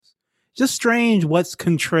just strange what's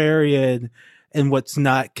contrarian and what's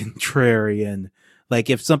not contrarian. Like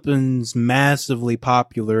if something's massively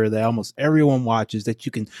popular that almost everyone watches, that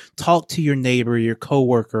you can talk to your neighbor, your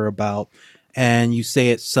coworker about, and you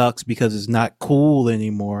say it sucks because it's not cool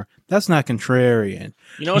anymore, that's not contrarian.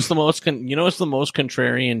 You know what's the most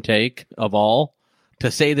contrarian take of all? To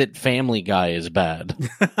say that Family Guy is bad.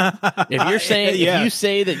 If you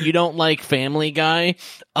say that you don't like Family Guy,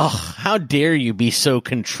 how dare you be so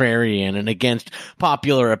contrarian and against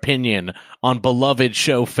popular opinion on beloved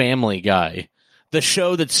show Family Guy, the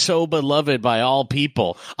show that's so beloved by all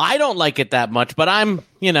people. I don't like it that much, but I'm,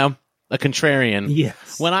 a contrarian.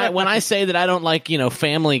 Yes. When I say that I don't like,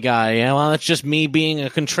 Family Guy, well, that's just me being a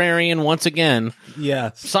contrarian once again.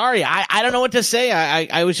 Yes. Sorry, I don't know what to say.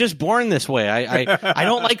 I was just born this way. I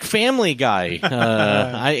don't like Family Guy.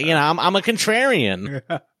 I'm a contrarian.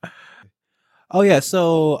 Oh yeah.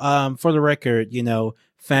 So, for the record,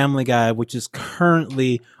 Family Guy, which is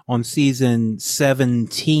currently on season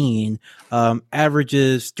 17,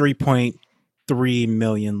 averages 3.3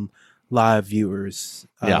 million live viewers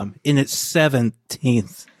in its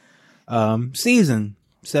 17th season.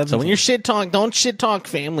 17th. So when you're don't shit talk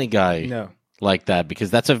Family Guy like that,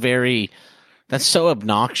 because that's so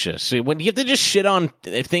obnoxious. When you have to just shit on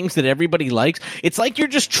things that everybody likes, it's like you're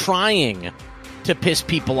just trying to piss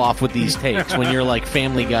people off with these takes when you're like,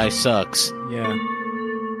 Family Guy sucks. Yeah.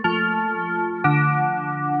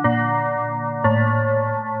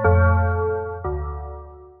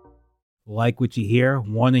 Like what you hear?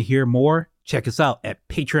 Want to hear more? Check us out at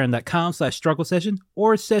patreon.com/struggle session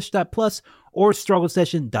or sesh.plus or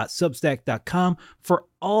strugglesession.substack.com for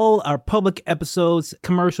all our public episodes,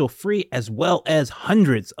 commercial free, as well as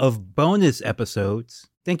hundreds of bonus episodes.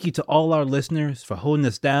 Thank you to all our listeners for holding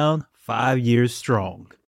us down 5 years strong.